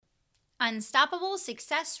Unstoppable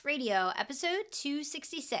Success Radio, episode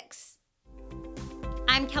 266.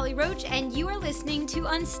 I'm Kelly Roach, and you are listening to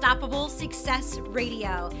Unstoppable Success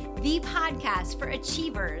Radio, the podcast for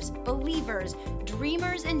achievers, believers,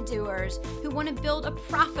 dreamers, and doers who want to build a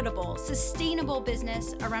profitable, sustainable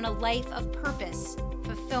business around a life of purpose,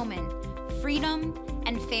 fulfillment, freedom,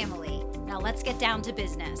 and family. Now let's get down to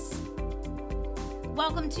business.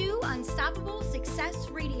 Welcome to Unstoppable Success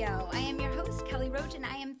Radio. I am your host, Kelly Roach, and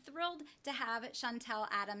I am thrilled to have Chantelle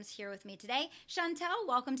Adams here with me today. Chantelle,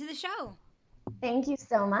 welcome to the show. Thank you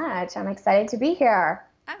so much. I'm excited to be here.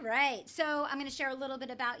 All right. So I'm going to share a little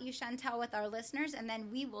bit about you, Chantelle, with our listeners, and then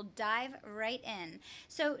we will dive right in.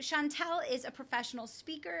 So Chantelle is a professional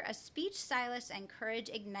speaker, a speech stylist, and courage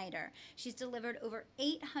igniter. She's delivered over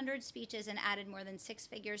 800 speeches and added more than six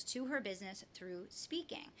figures to her business through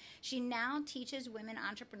speaking. She now teaches women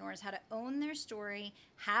entrepreneurs how to own their story,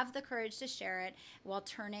 have the courage to share it, while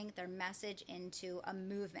turning their message into a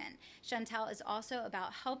movement. Chantelle is also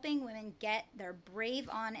about helping women get their brave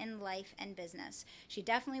on in life and business. She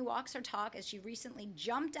definitely walks her talk, as she recently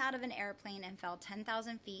jumped out of an airplane and fell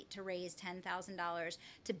 10,000 feet to raise $10,000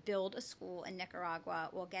 to build a school in Nicaragua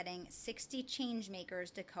while getting 60 change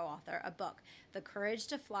makers to co-author a book, The Courage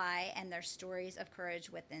to Fly and Their Stories of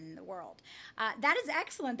Courage Within the World. That is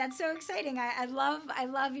excellent. That's so exciting. I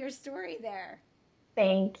love your story there.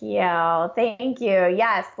 Thank you. Thank you.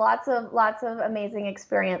 Yes, lots of amazing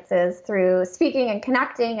experiences through speaking and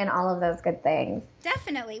connecting and all of those good things.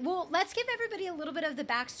 Definitely. Well, let's give everybody a little bit of the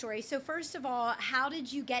backstory. So first of all, how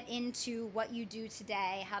did you get into what you do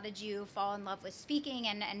today? How did you fall in love with speaking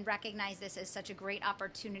and recognize this as such a great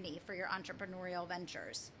opportunity for your entrepreneurial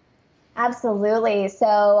ventures? Absolutely.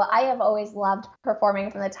 So I have always loved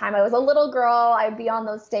performing from the time I was a little girl. I'd be on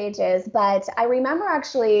those stages, but I remember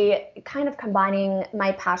actually kind of combining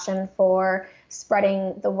my passion for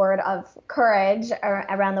spreading the word of courage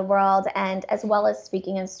around the world, and as well as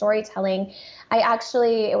speaking and storytelling.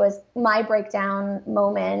 It was my breakdown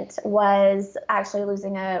moment was actually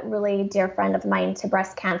losing a really dear friend of mine to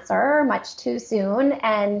breast cancer much too soon.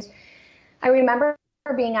 And I remember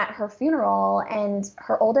being at her funeral, and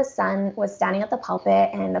her oldest son was standing at the pulpit,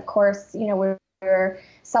 and of course, we were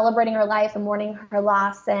celebrating her life and mourning her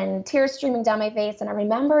loss, and tears streaming down my face. And I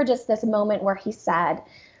remember just this moment where he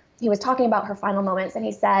was talking about her final moments, and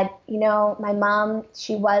he said, my mom,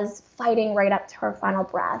 she was fighting right up to her final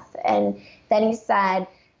breath. And then he said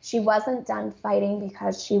she wasn't done fighting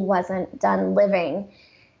because she wasn't done living.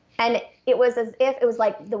 And it was as if it was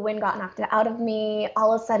like the wind got knocked out of me.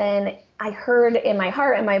 All of a sudden, I heard in my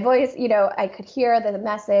heart and my voice, I could hear the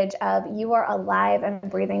message of, you are alive and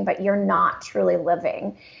breathing, but you're not truly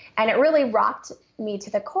living. And it really rocked me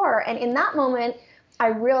to the core. And in that moment, I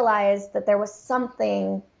realized that there was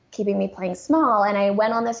something keeping me playing small. And I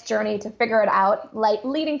went on this journey to figure it out, like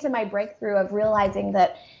leading to my breakthrough of realizing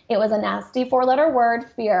that it was a nasty 4-letter word,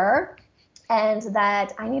 fear, and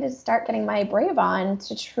that I needed to start getting my brave on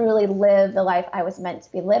to truly live the life I was meant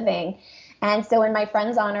to be living. And so in my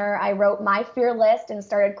friend's honor, I wrote my fear list and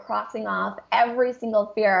started crossing off every single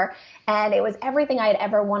fear. And it was everything I had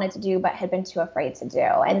ever wanted to do but had been too afraid to do.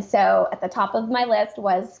 And so at the top of my list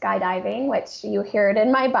was skydiving, which you hear it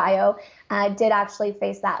in my bio. I did actually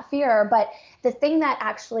face that fear. But the thing that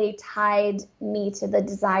actually tied me to the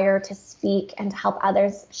desire to speak and to help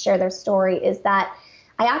others share their story is that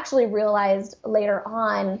I actually realized later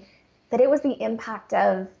on that it was the impact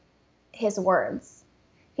of his words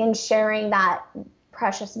in sharing that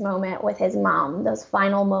precious moment with his mom, those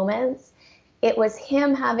final moments. It was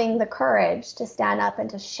him having the courage to stand up and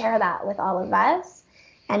to share that with all of us,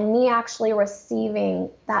 and me actually receiving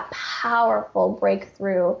that powerful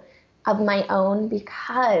breakthrough of my own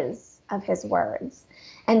because of his words.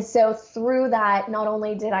 And so through that, not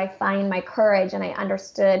only did I find my courage and I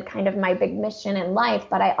understood kind of my big mission in life,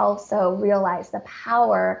 but I also realized the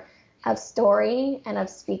power of story and of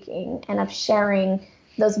speaking and of sharing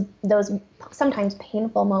those sometimes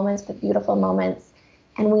painful moments, but beautiful moments.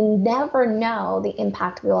 And we never know the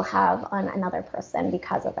impact we will have on another person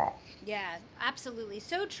because of it. Yeah, absolutely.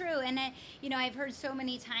 So true. And, I've heard so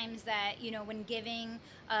many times that, when giving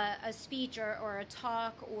a speech or a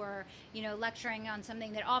talk or, lecturing on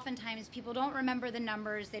something, that oftentimes people don't remember the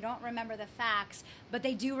numbers, they don't remember the facts, but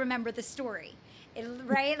they do remember the story.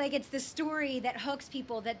 Right? Like, it's the story that hooks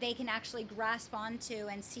people, that they can actually grasp onto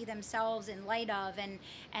and see themselves in light of,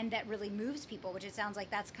 and that really moves people, which it sounds like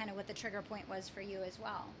that's kind of what the trigger point was for you as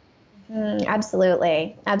well.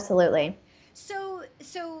 Absolutely. Absolutely. So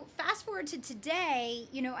fast forward to today,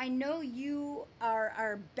 I know you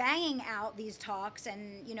are banging out these talks,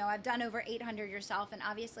 and I've done over 800 yourself, and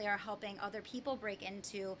obviously are helping other people break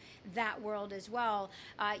into that world as well.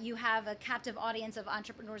 You have a captive audience of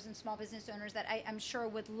entrepreneurs and small business owners that I'm sure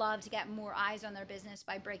would love to get more eyes on their business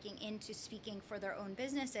by breaking into speaking for their own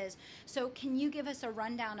businesses. So can you give us a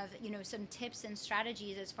rundown of some tips and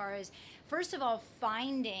strategies as far as, first of all,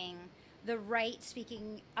 finding the right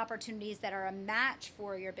speaking opportunities that are a match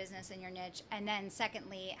for your business and your niche, and then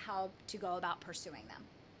secondly, how to go about pursuing them?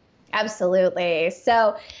 Absolutely.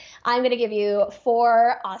 So I'm going to give you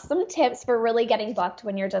 4 awesome tips for really getting booked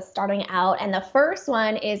when you're just starting out. And the first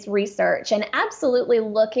one is research, and absolutely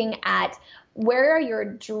looking at where are your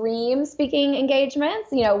dream speaking engagements?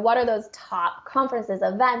 What are those top conferences,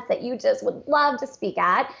 events that you just would love to speak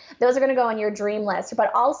at? Those are going to go on your dream list,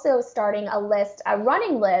 but also starting a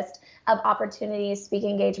running list of opportunities, speaking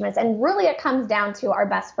engagements. And really it comes down to our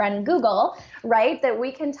best friend, Google, right? That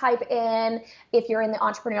we can type in, if you're in the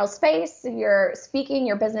entrepreneurial space, you're speaking,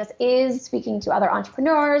 your business is speaking to other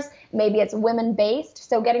entrepreneurs, maybe it's women-based.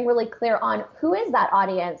 So getting really clear on who is that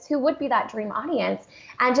audience, who would be that dream audience,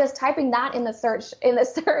 and just typing that in the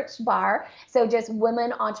search bar. So just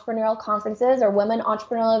women entrepreneurial conferences or women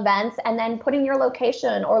entrepreneurial events, and then putting your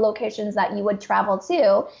location or locations that you would travel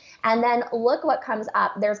to. And then look what comes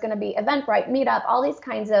up. There's going to be Eventbrite, Meetup, all these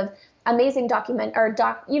kinds of amazing documents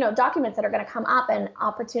that are going to come up, and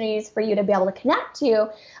opportunities for you to be able to connect to.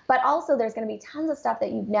 But also there's going to be tons of stuff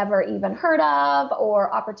that you've never even heard of,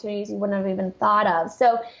 or opportunities you wouldn't have even thought of.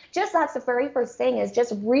 So just that's the very first thing, is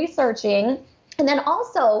just researching. And then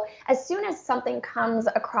also, as soon as something comes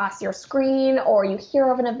across your screen, or you hear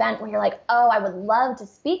of an event where you're like, oh, I would love to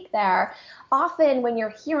speak there, often when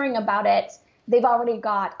you're hearing about it, they've already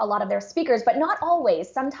got a lot of their speakers, but not always.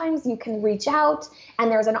 Sometimes you can reach out and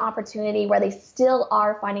there's an opportunity where they still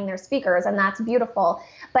are finding their speakers, and that's beautiful.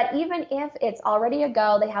 But even if it's already a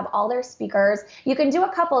go, they have all their speakers, you can do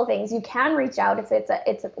a couple of things. You can reach out if it's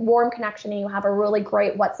a warm connection and you have a really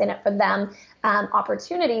great what's in it for them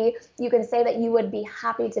opportunity. You can say that you would be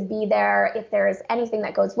happy to be there if there's anything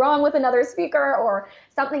that goes wrong with another speaker, or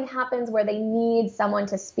something happens where they need someone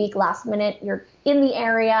to speak last minute. You're in the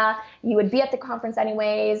area, you would be at the conference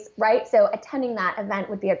anyways, right? So attending that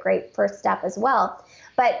event would be a great first step as well.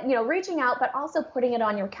 But, reaching out, but also putting it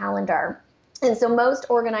on your calendar. And so most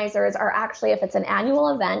organizers are actually, if it's an annual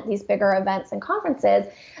event, these bigger events and conferences,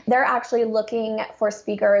 they're actually looking for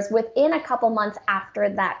speakers within a couple months after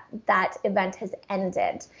that event has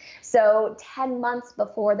ended. So 10 months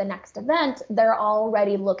before the next event, they're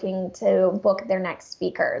already looking to book their next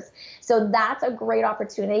speakers. So that's a great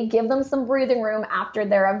opportunity. Give them some breathing room after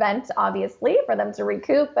their event, obviously, for them to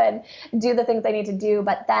recoup and do the things they need to do.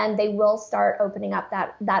 But then they will start opening up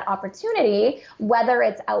that opportunity, whether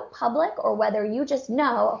it's out public or whether you just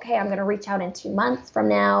know, okay, I'm going to reach out in 2 months from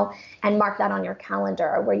now, and mark that on your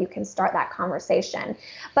calendar where you can start that conversation.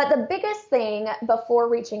 But the biggest thing before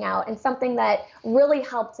reaching out, and something that really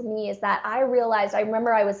helped me, is that I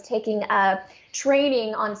remember I was taking a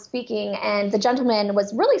training on speaking, and the gentleman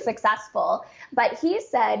was really successful, but he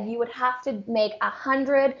said you would have to make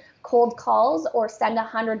 100 cold calls or send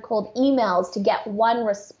 100 cold emails to get one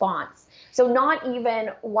response. So not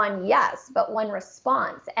even one yes, but one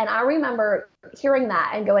response. And I remember hearing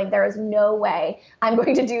that and going, there is no way I'm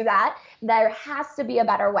going to do that. There has to be a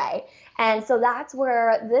better way. And so that's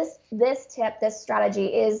where this tip, this strategy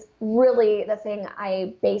is really the thing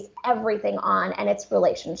I base everything on, and it's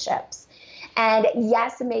relationships. And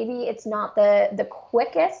yes, maybe it's not the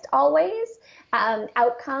quickest always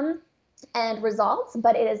outcome and results,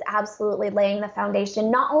 but it is absolutely laying the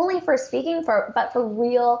foundation, not only for speaking, but for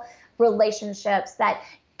real relationships that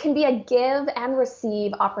can be a give and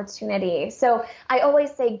receive opportunity. So I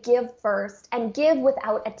always say give first, and give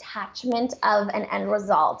without attachment of an end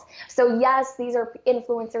result. So yes, these are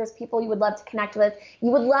influencers, people you would love to connect with. You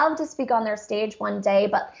would love to speak on their stage one day,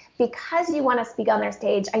 but because you want to speak on their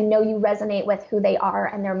stage, I know you resonate with who they are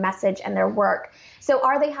and their message and their work. So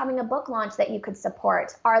are they having a book launch that you could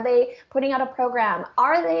support? Are they putting out a program?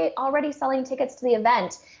 Are they already selling tickets to the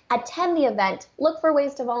event? Attend the event. Look for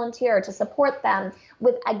ways to volunteer, to support them,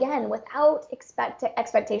 without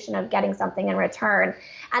expectation of getting something in return.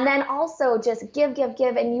 And then also just give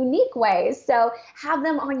in unique ways. So have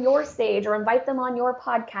them on your stage or invite them on your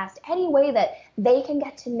podcast, any way that they can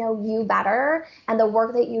get to know you better and the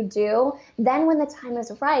work that you do, then when the time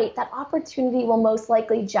is right, that opportunity will most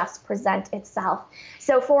likely just present itself.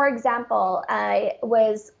 So for example, I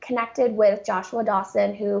was connected with Joshua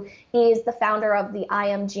Dawson, who is the founder of the I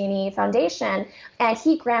Am Genie Foundation, and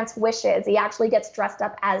he grants wishes. He actually gets dressed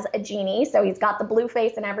up as a genie, so he's got the blue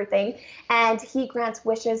face and everything, and he grants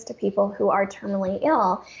wishes to people who are terminally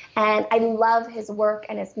ill. And I love his work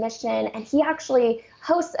and his mission, and he actually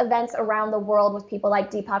hosts events around the world with people like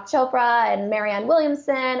Deepak Chopra and Marianne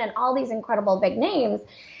Williamson and all these incredible big names.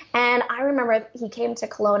 And I remember he came to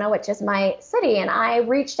Kelowna, which is my city, and I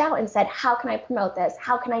reached out and said, how can I promote this?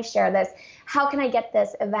 How can I share this? How can I get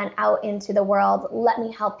this event out into the world? Let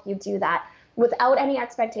me help you do that without any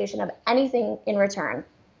expectation of anything in return.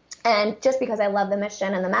 And just because I love the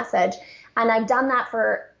mission and the message. And I've done that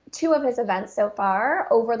for 2 of his events so far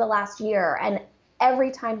over the last year. And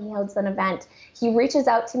every time he holds an event, he reaches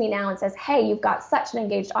out to me now and says, hey, you've got such an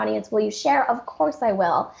engaged audience. Will you share? Of course I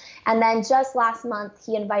will. And then just last month,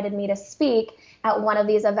 he invited me to speak at one of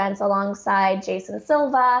these events alongside Jason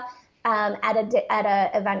Silva at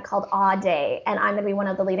a event called Awe Day. And I'm going to be one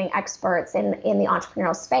of the leading experts in the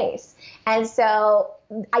entrepreneurial space. And so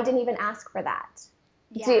I didn't even ask for that.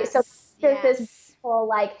 Yes. So this whole,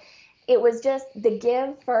 like, it was just the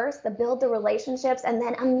give first, the build the relationships, and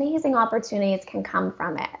then amazing opportunities can come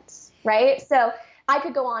from it, right? So I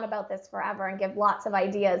could go on about this forever and give lots of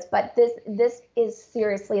ideas, but this is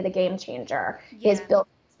seriously the game changer, is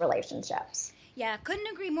building relationships. Yeah, couldn't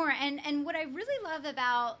agree more. And what I really love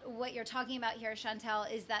about what you're talking about here, Chantelle,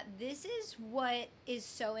 is that this is what is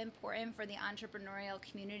so important for the entrepreneurial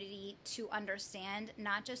community to understand,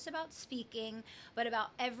 not just about speaking, but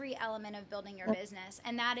about every element of building your business.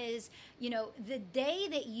 And that is, the day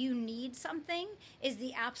that you need something is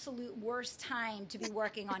the absolute worst time to be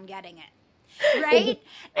working on getting it. Right.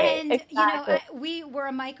 And, exactly. we were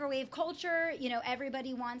a microwave culture.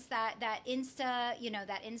 Everybody wants that Insta,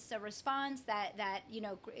 that Insta response, that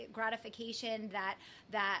gratification,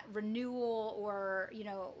 that renewal or,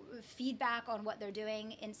 feedback on what they're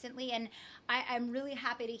doing instantly. And I'm really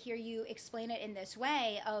happy to hear you explain it in this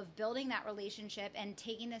way of building that relationship and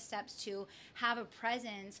taking the steps to have a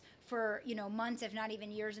presence for, months, if not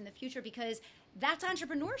even years in the future, because that's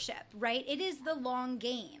entrepreneurship, right? It is the long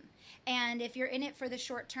game. And if you're in it for the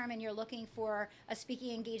short term and you're looking for a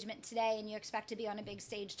speaking engagement today and you expect to be on a big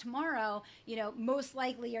stage tomorrow, most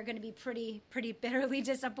likely you're going to be pretty bitterly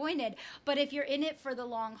disappointed. But if you're in it for the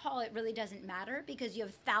long haul, it really doesn't matter, because you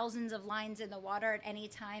have thousands of lines in the water at any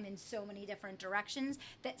time in so many different directions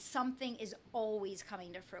that something is always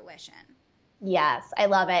coming to fruition. Yes, I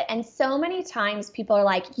love it. And so many times people are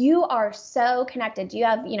like, you are so connected. Do you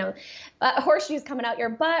have, horseshoes coming out your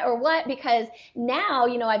butt or what? Because now,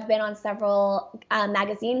 I've been on several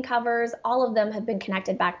magazine covers. All of them have been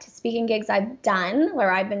connected back to speaking gigs I've done,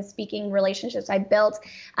 where I've been speaking, relationships I built.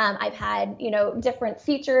 I've had, different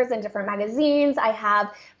features in different magazines. I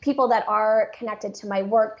have people that are connected to my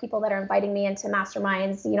work, people that are inviting me into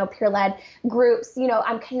masterminds, peer-led groups.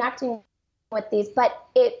 I'm connecting with these, but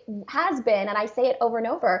it has been, and I say it over and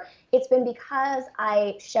over, it's been because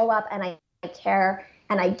I show up and I care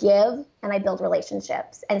and I give and I build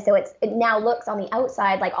relationships. And so it now looks on the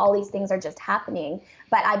outside like all these things are just happening,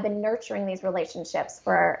 but I've been nurturing these relationships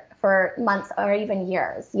for months or even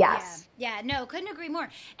years. Yes. Yeah, no, couldn't agree more.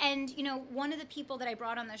 And, one of the people that I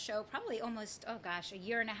brought on the show probably almost, a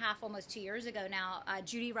year and a half, almost 2 years ago now,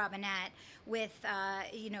 Judy Robinette, with,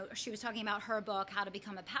 she was talking about her book, How to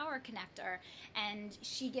Become a Power Connector. And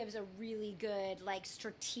she gives a really good,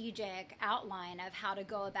 strategic outline of how to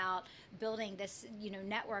go about building this,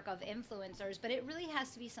 network of influencers. But it really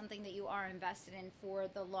has to be something that you are invested in for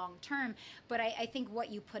the long term. But I think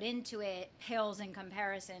what you put into it pales in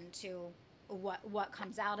comparison to what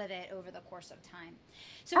comes out of it over the course of time.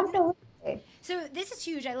 So, absolutely. So this is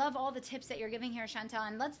huge. I love all the tips that you're giving here, Chantelle,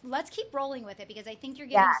 and let's keep rolling with it, because I think you're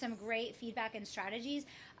giving some great feedback and strategies.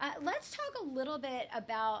 Let's talk a little bit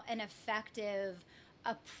about an effective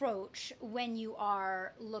approach when you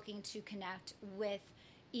are looking to connect with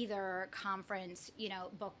either conference,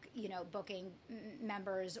 booking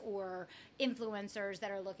members or influencers that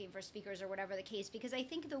are looking for speakers or whatever the case, because I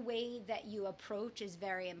think the way that you approach is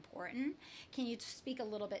very important. Can you speak a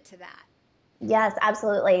little bit to that? Yes,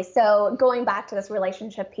 absolutely. So going back to this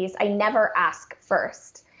relationship piece, I never ask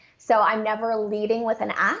first. So I'm never leading with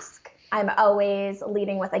an ask. I'm always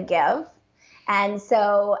leading with a give. And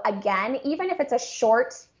so again, even if it's a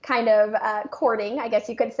short kind of courting, I guess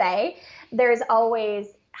you could say, there's always,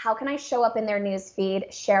 how can I show up in their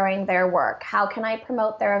newsfeed sharing their work? How can I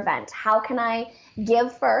promote their event? How can I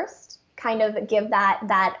give first? kind of give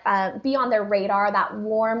that be on their radar. That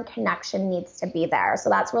warm connection needs to be there. So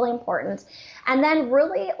that's really important. And then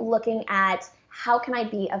really looking at, how can I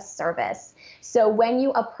be of service? So when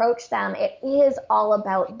you approach them, it is all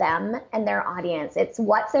about them and their audience. It's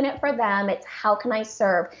what's in it for them. It's how can I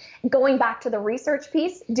serve? Going back to the research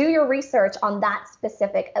piece, do your research on that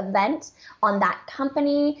specific event, on that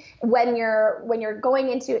company. When you're going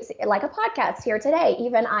into like a podcast here today,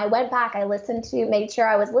 even I went back, I made sure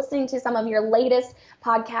I was listening to some of your latest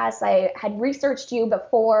podcasts. I had researched you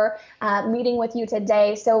before meeting with you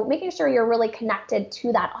today. So making sure you're really connected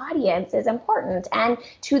to that audience is important, and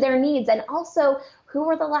to their needs. And also, who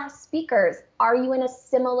were the last speakers? Are you in a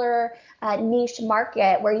similar niche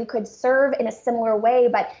market where you could serve in a similar way,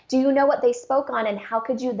 but do you know what they spoke on, and how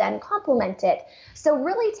could you then complement it? So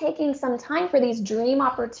really taking some time for these dream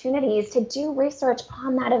opportunities to do research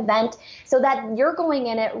on that event, so that you're going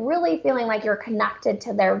in it really feeling like you're connected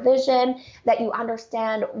to their vision, that you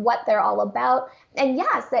understand what they're all about. And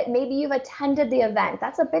yes, that maybe you've attended the event.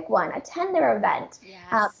 That's a big one. Attend their event.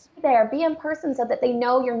 Yes. Be in person, so that they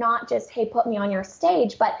know you're not just, hey, put me on your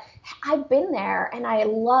stage, but I've been there and I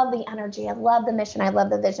love the energy. I love the mission. I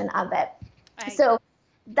love the vision of it. So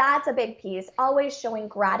that's a big piece. Always showing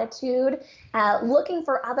gratitude, looking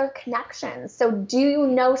for other connections. So do you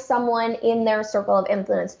know someone in their circle of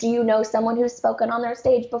influence? Do you know someone who's spoken on their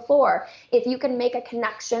stage before? If you can make a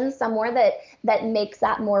connection somewhere that makes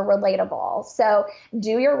that more relatable. So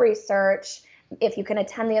do your research. If you can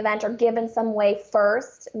attend the event or give in some way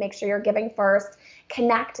first, make sure you're giving first.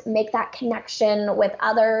 Connect, make that connection with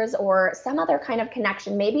others, or some other kind of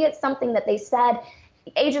connection. Maybe it's something that they said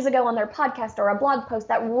ages ago on their podcast or a blog post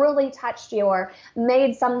that really touched you or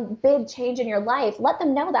made some big change in your life. Let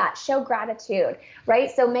them know that. Show gratitude, right?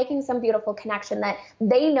 So making some beautiful connection that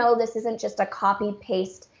they know this isn't just a copy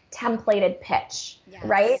paste templated pitch, yes.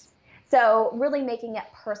 right? So really making it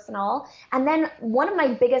personal. And then one of my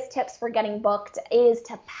biggest tips for getting booked is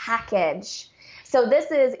to package. So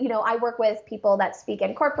this is, I work with people that speak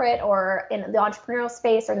in corporate or in the entrepreneurial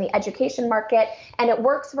space or in the education market, and it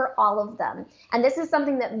works for all of them. And this is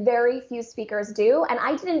something that very few speakers do. And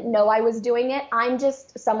I didn't know I was doing it. I'm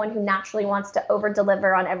just someone who naturally wants to over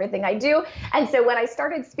deliver on everything I do. And so when I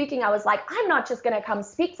started speaking, I was like, I'm not just going to come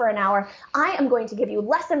speak for an hour. I am going to give you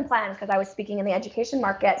lesson plans, because I was speaking in the education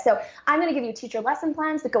market. So I'm going to give you teacher lesson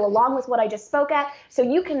plans that go along with what I just spoke at, so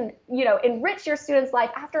you can, enrich your students'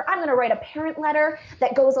 life. After, I'm going to write a parent letter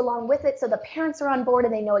that goes along with it, so the parents are on board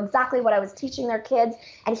and they know exactly what I was teaching their kids,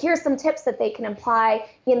 and here's some tips that they can apply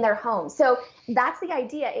in their home. So that's the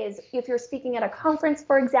idea, is if you're speaking at a conference,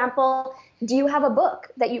 for example, do you have a book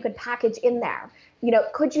that you could package in there?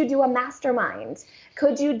 Could you do a mastermind?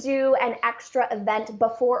 Could you do an extra event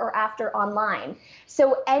before or after online?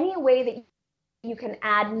 So any way that you can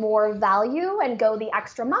add more value and go the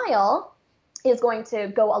extra mile is going to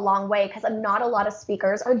go a long way, because not a lot of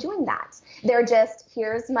speakers are doing that. They're just,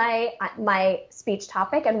 here's my speech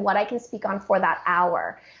topic and what I can speak on for that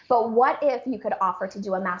hour. But what if you could offer to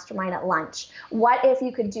do a mastermind at lunch? What if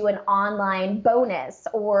you could do an online bonus,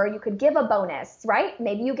 or you could give a bonus, right?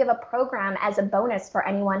 Maybe you give a program as a bonus for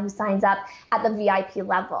anyone who signs up at the VIP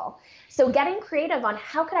level. So getting creative on,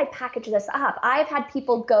 how could I package this up? I've had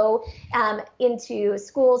people go into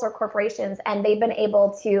schools or corporations, and they've been able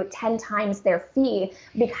to 10 times their fee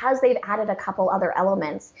because they've added a couple other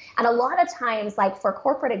elements. And a lot of times, like for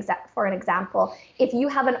corporate, for an example, if you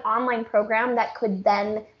have an online program that could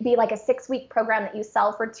then be like a 6-week program that you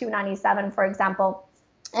sell for $297, for example,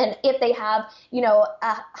 and if they have,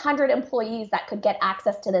 100 employees that could get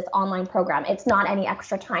access to this online program, it's not any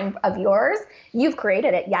extra time of yours. You've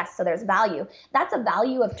created it, yes, so there's value. That's a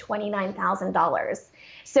value of $29,000.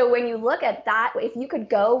 So when you look at that, if you could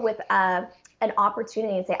go with an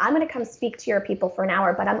opportunity and say, I'm going to come speak to your people for an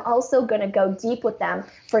hour, but I'm also going to go deep with them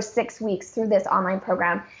for 6 weeks through this online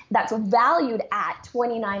program that's valued at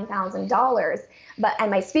 $29,000.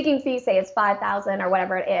 And my speaking fee, say it's $5,000 or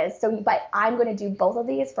whatever it is. But I'm going to do both of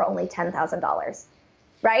these for only $10,000.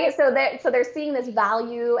 Right? So they're seeing this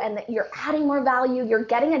value, and that you're adding more value. You're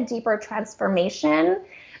getting a deeper transformation,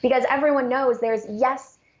 because everyone knows there's,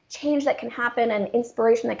 yes, change that can happen and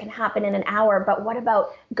inspiration that can happen in an hour, but what about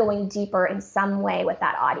going deeper in some way with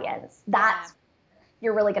that audience? That's,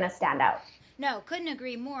 you're really going to stand out. No, couldn't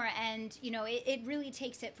agree more. And, it really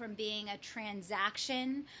takes it from being a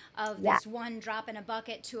transaction of Yeah. this one drop in a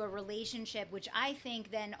bucket to a relationship, which I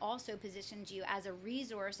think then also positions you as a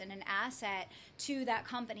resource and an asset to that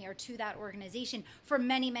company or to that organization for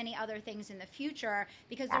many, many other things in the future,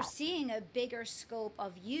 because they're Yeah. seeing a bigger scope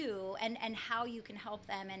of you and how you can help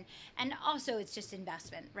them. And also it's just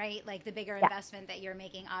investment, right? Like the bigger Yeah. investment that you're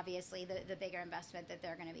making, obviously the bigger investment that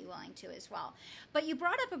they're going to be willing to as well. But you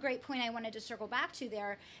brought up a great point I wanted to circle back to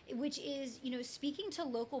there, which is, speaking to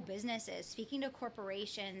local businesses, speaking to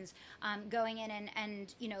corporations, going in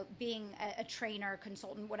and being a trainer,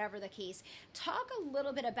 consultant, whatever the case. Talk a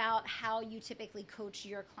little bit about how you typically coach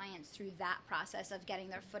your clients through that process of getting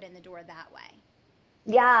their foot in the door that way.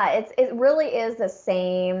 Yeah, it really is the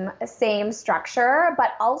same structure,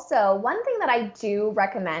 but also one thing that I do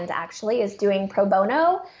recommend actually is doing pro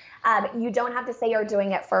bono. You don't have to say you're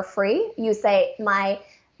doing it for free. You say my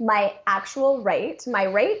actual rate, my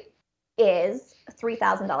rate is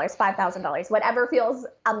 $3,000, $5,000, whatever feels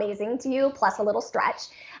amazing to you, plus a little stretch.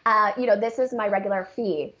 This is my regular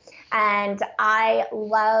fee. And I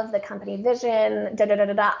love the company vision, da da da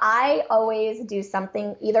da da. I always do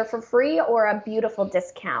something either for free or a beautiful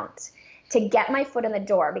discount to get my foot in the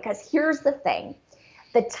door. Because here's the thing.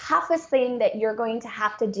 The toughest thing that you're going to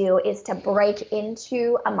have to do is to break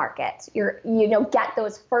into a market. Get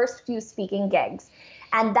those first few speaking gigs.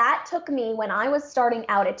 And that took me, when I was starting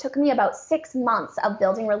out, it took me about 6 months of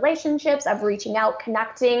building relationships, of reaching out,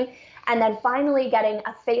 connecting, and then finally getting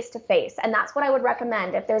a face-to-face. And that's what I would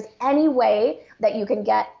recommend. If there's any way that you can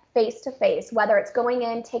get face-to-face, whether it's going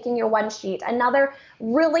in, taking your one sheet. Another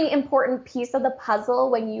really important piece of the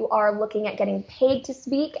puzzle when you are looking at getting paid to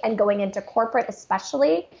speak and going into corporate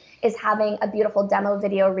especially is having a beautiful demo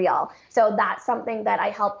video reel. So that's something that I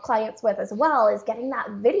help clients with as well, is getting that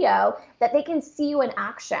video that they can see you in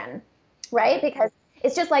action, right? Because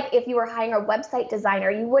it's just like if you were hiring a website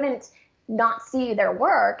designer, you wouldn't not see their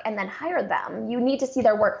work and then hire them. You need to see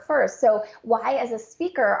their work first. So why, as a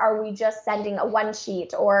speaker, are we just sending a one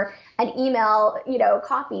sheet or an email,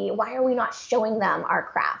 copy? Why are we not showing them our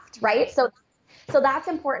craft, right? So that's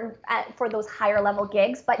important for those higher level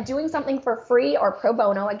gigs, but doing something for free or pro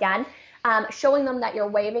bono, again, showing them that you're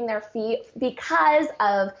waiving their fee because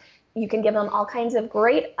of, you can give them all kinds of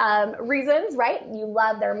great reasons, right? You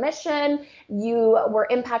love their mission. You were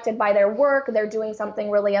impacted by their work. They're doing something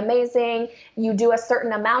really amazing. You do a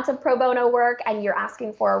certain amount of pro bono work and you're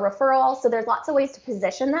asking for a referral. So there's lots of ways to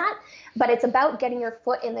position that, but it's about getting your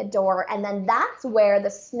foot in the door. And then that's where the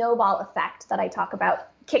snowball effect that I talk about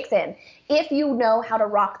kicks in. If you know how to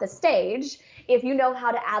rock the stage, if you know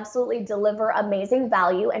how to absolutely deliver amazing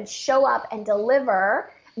value and show up and deliver,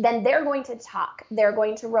 then they're going to talk, they're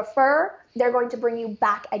going to refer, they're going to bring you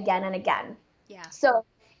back again and again. Yeah. So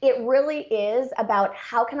it really is about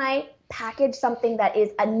how can I package something that is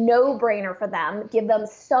a no-brainer for them, give them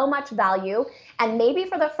so much value, and maybe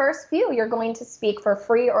for the first few, you're going to speak for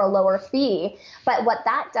free or a lower fee. But what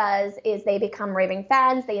that does is they become raving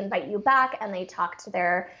fans, they invite you back, and they talk to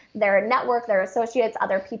their network, their associates,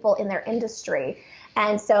 other people in their industry.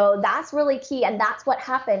 And so that's really key. And that's what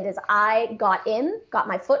happened is I got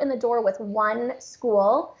my foot in the door with one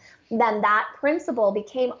school. Then that principal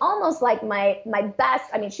became almost like my best.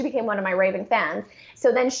 I mean, she became one of my raving fans.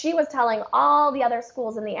 So then she was telling all the other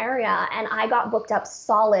schools in the area, and I got booked up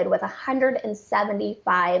solid with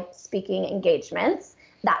 175 speaking engagements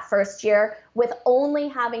that first year with only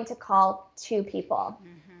having to call 2 people.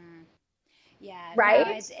 Mm-hmm. Yeah.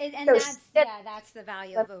 Right? No, that's the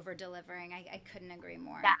value of over delivering. I couldn't agree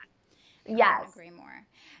more. Yeah. Couldn't agree more.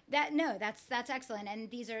 That's excellent, and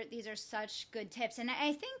these are such good tips. And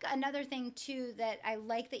I think another thing too that I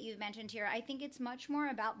like that you've mentioned here, I think it's much more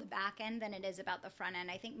about the back end than it is about the front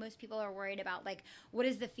end. I think most people are worried about like, what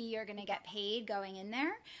is the fee you're going to get paid going in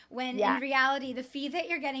there, when in reality the fee that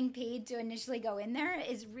you're getting paid to initially go in there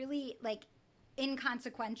is really like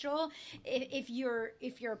inconsequential if you're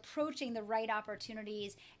approaching the right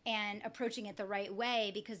opportunities and approaching it the right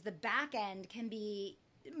way, because the back end can be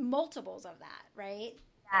multiples of that, right?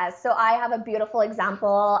 Yeah, so I have a beautiful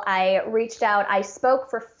example. I reached out, I spoke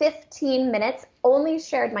for 15 minutes, only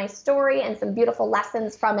shared my story and some beautiful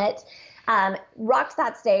lessons from it, rocked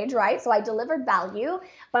that stage, right? So I delivered value,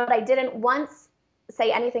 but I didn't once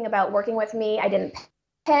say anything about working with me. I didn't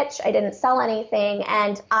pitch, I didn't sell anything,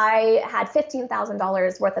 and I had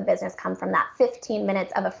 $15,000 worth of business come from that 15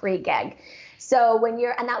 minutes of a free gig. So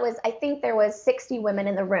and that was, I think there was 60 women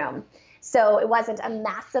in the room. So it wasn't a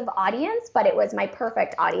massive audience, but it was my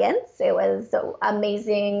perfect audience. It was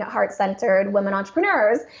amazing, heart-centered women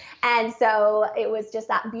entrepreneurs. And so it was just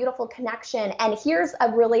that beautiful connection. And here's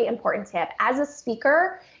a really important tip. As a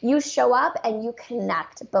speaker, you show up and you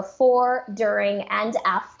connect before, during, and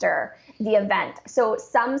after the event. So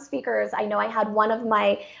some speakers, I know I had one of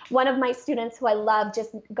my students who I love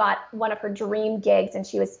just got one of her dream gigs, and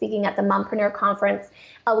she was speaking at the Mompreneur conference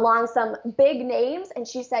along some big names, and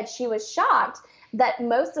she said she was shocked that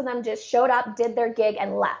most of them just showed up, did their gig,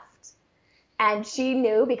 and left. And she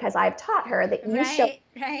knew, because I've taught her, that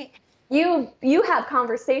you have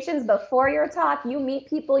conversations before your talk, you meet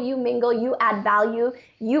people, you mingle, you add value,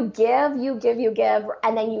 you give,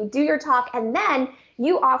 and then you do your talk, and then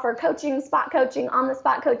you offer coaching, spot coaching,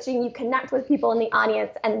 on-the-spot coaching, you connect with people in the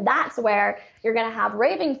audience, and that's where you're going to have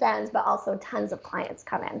raving fans, but also tons of clients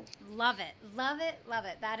come in. Love it. Love it. Love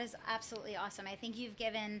it. That is absolutely awesome. I think you've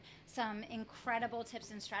given some incredible tips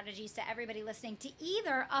and strategies to everybody listening to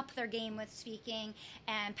either up their game with speaking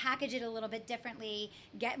and package it a little bit differently,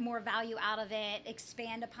 get more value out of it,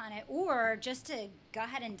 expand upon it, or just to go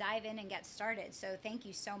ahead and dive in and get started. So thank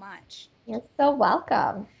you so much. You're so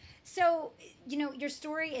welcome. So, your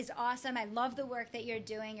story is awesome. I love the work that you're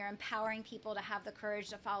doing. You're empowering people to have the courage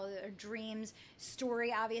to follow their dreams.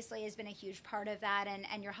 Story obviously has been a huge part of that,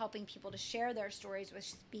 and you're helping people to share their stories with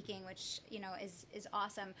speaking, which, is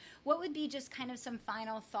awesome. What would be just kind of some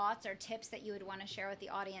final thoughts or tips that you would want to share with the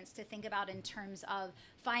audience to think about in terms of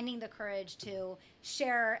finding the courage to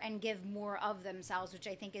share and give more of themselves, which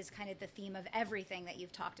I think is kind of the theme of everything that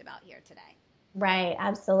you've talked about here today? Right,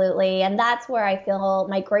 absolutely. And that's where I feel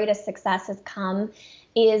my greatest success has come,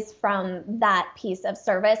 is from that piece of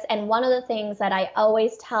service. And one of the things that I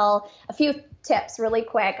always tell, a few tips really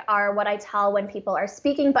quick, are what I tell when people are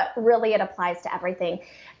speaking, but really it applies to everything.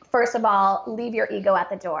 First of all, leave your ego at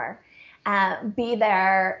the door. Be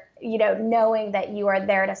there, knowing that you are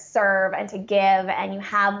there to serve and to give, and you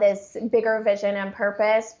have this bigger vision and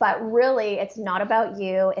purpose, but really it's not about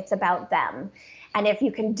you, it's about them. And if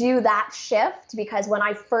you can do that shift, because when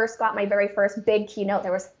I first got my very first big keynote, it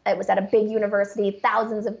was at a big university,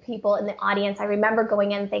 thousands of people in the audience. I remember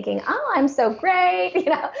going in thinking, oh, I'm so great,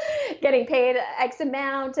 getting paid X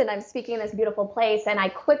amount, and I'm speaking in this beautiful place. And I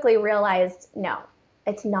quickly realized, no,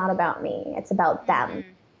 it's not about me. It's about them.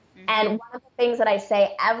 Mm-hmm. And one of the things that I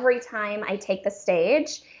say every time I take the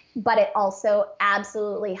stage, but it also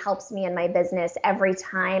absolutely helps me in my business every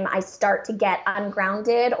time I start to get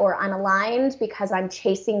ungrounded or unaligned because I'm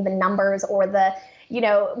chasing the numbers or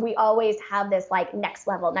we always have this like next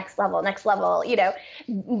level,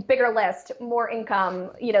 bigger list, more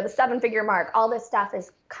income, the 7-figure mark. All this stuff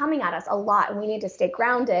is coming at us a lot, and we need to stay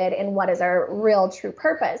grounded in what is our real true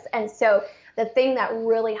purpose. And so the thing that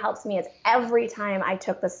really helps me is every time I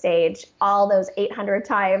took the stage, all those 800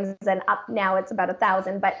 times, and up now it's about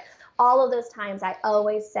 1,000, but all of those times I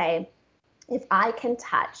always say, if I can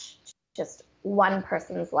touch just one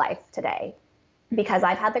person's life today, because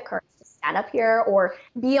I've had the courage to stand up here or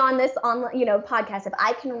be on this podcast, if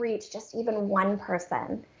I can reach just even one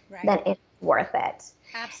person, right, then it's worth it.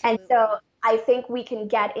 Absolutely. And so I think we can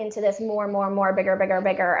get into this more,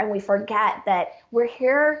 bigger, and we forget that we're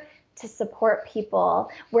here to support people.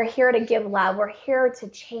 We're here to give love. We're here to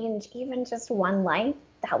change even just one life.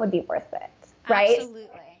 That would be worth it, right? Absolutely.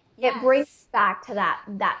 Yes. It brings back to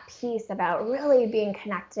that piece about really being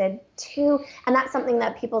connected to, and that's something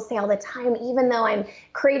that people say all the time, even though I'm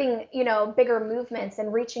creating, bigger movements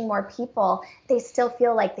and reaching more people, they still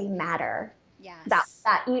feel like they matter. Yes.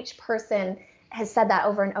 That each person has said that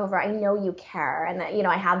over and over. I know you care. And that,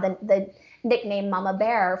 I have the nickname Mama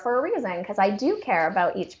Bear for a reason, because I do care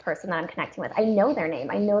about each person that I'm connecting with. I know their name,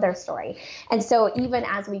 I know their story. And so even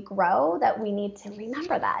as we grow, that we need to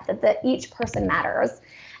remember that each person matters,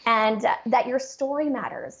 and that your story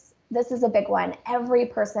matters. This is a big one. Every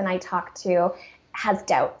person I talk to has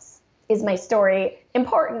doubts. Is my story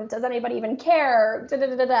important? Does anybody even care?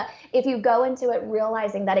 If you go into it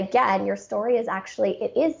realizing that, again, your story is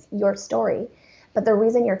it is your story, but the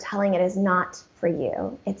reason you're telling it is not for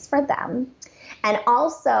you, it's for them. And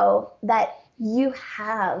also that you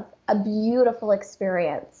have a beautiful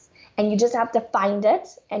experience, and you just have to find it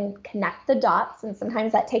and connect the dots. And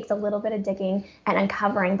sometimes that takes a little bit of digging and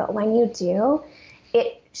uncovering, but when you do,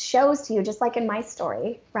 it shows to you, just like in my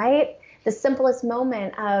story, right? The simplest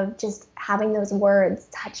moment of just having those words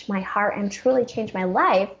touch my heart and truly change my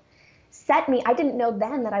life set me. I didn't know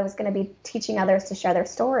then that I was going to be teaching others to share their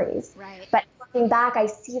stories. Right. But looking back, I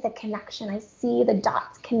see the connection. I see the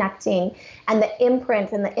dots connecting and the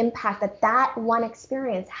imprint and the impact that that one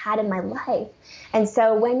experience had in my life. And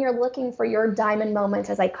so when you're looking for your diamond moment,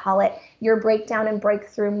 as I call it, your breakdown and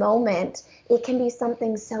breakthrough moment, it can be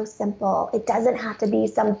something so simple. It doesn't have to be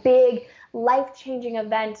some big life-changing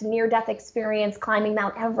event, near-death experience, climbing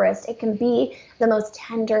Mount Everest. It can be the most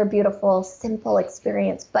tender, beautiful, simple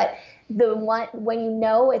experience. But the one, when you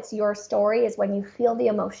know it's your story, is when you feel the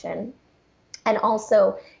emotion. And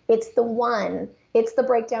also, it's the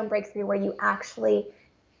breakdown, breakthrough where you actually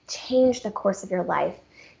change the course of your life.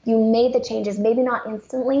 You made the changes, maybe not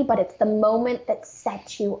instantly, but it's the moment that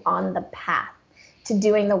sets you on the path to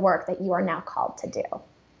doing the work that you are now called to do.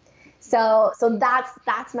 So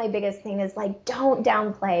that's my biggest thing, is like, don't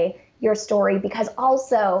downplay your story, because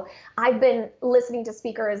also I've been listening to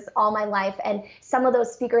speakers all my life, and some of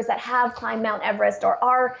those speakers that have climbed Mount Everest or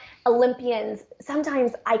are Olympians,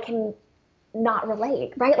 sometimes I can not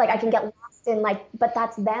relate, right? Like I can get lost in like, but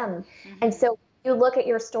that's them. Mm-hmm. And so you look at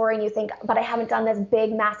your story and you think, but I haven't done this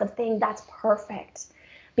big, massive thing. That's perfect,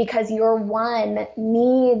 because your one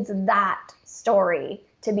needs that story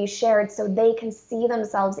to be shared so they can see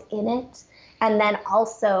themselves in it, and then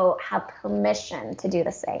also have permission to do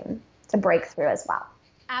the same, to break through as well.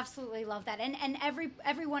 Absolutely love that. And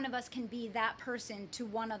every one of us can be that person to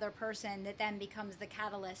one other person that then becomes the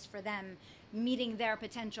catalyst for them meeting their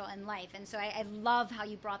potential in life. And so I love how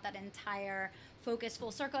you brought that entire focus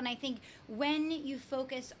full circle. And I think when you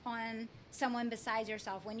focus on someone besides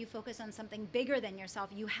yourself, when you focus on something bigger than yourself,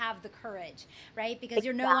 you have the courage, right? Because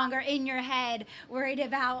you're no longer in your head worried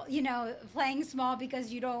about, playing small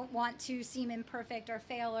because you don't want to seem imperfect or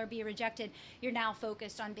fail or be rejected. You're now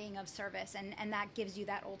focused on being of service, and that gives you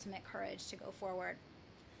that ultimate courage to go forward.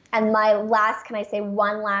 And can I say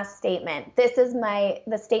one last statement? This is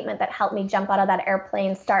the statement that helped me jump out of that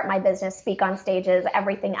airplane, start my business, speak on stages,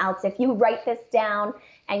 everything else. If you write this down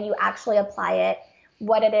and you actually apply it,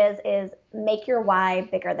 what it is make your why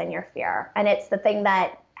bigger than your fear. And it's the thing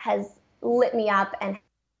that has lit me up and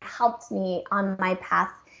helped me on my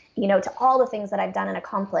path, to all the things that I've done and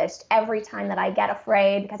accomplished. Every time that I get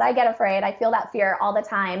afraid, because I get afraid, I feel that fear all the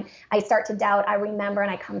time, I start to doubt, I remember,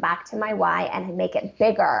 and I come back to my why and make it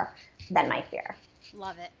bigger than my fear.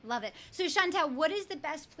 Love it. Love it. So Chantelle, what is the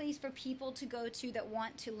best place for people to go to that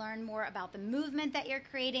want to learn more about the movement that you're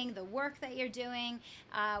creating, the work that you're doing?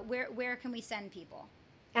 Where can we send people?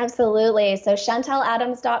 Absolutely. So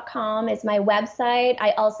ChantelleAdams.com is my website.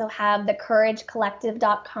 I also have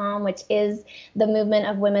thecouragecollective.com, which is the movement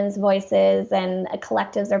of women's voices, and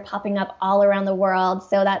collectives are popping up all around the world.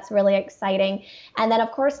 So that's really exciting. And then,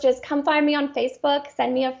 of course, just come find me on Facebook,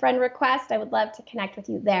 send me a friend request. I would love to connect with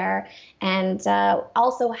you there. And I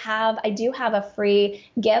do have a free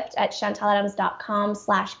gift at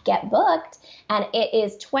ChantelleAdams.com/getbooked. And it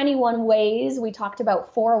is 21 ways. We talked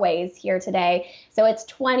about 4 ways here today. So it's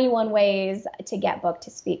 21 ways to get booked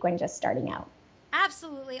to speak when just starting out.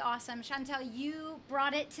 Absolutely awesome. Chantelle, you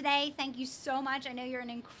brought it today. Thank you so much. I know you're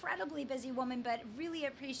an incredibly busy woman, but really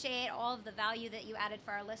appreciate all of the value that you added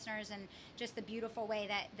for our listeners and just the beautiful way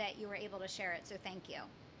that you were able to share it. So thank you.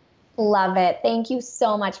 Love it. Thank you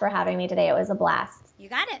so much for having me today. It was a blast. You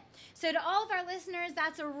got it. So to all of our listeners,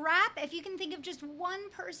 that's a wrap. If you can think of just one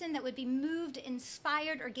person that would be moved,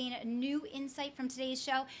 inspired, or gain a new insight from today's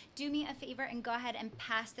show, do me a favor and go ahead and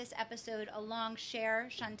pass this episode along. Share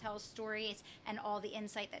Chantelle's stories and all the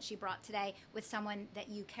insight that she brought today with someone that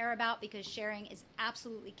you care about, because sharing is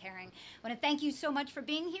absolutely caring. I want to thank you so much for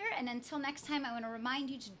being here. And until next time, I want to remind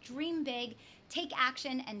you to dream big, take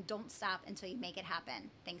action, and don't stop until you make it happen.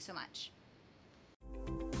 Thanks so much.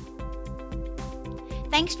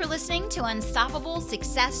 Thanks for listening to Unstoppable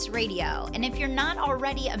Success Radio. And if you're not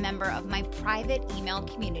already a member of my private email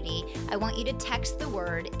community, I want you to text the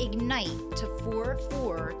word IGNITE to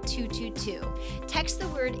 44222. Text the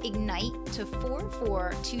word IGNITE to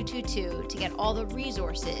 44222 to get all the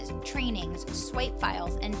resources, trainings, swipe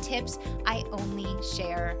files, and tips I only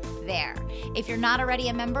share there. If you're not already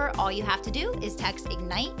a member, all you have to do is text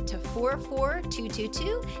IGNITE to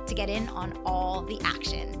 44222 to get in on all the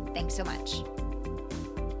action. Thanks so much.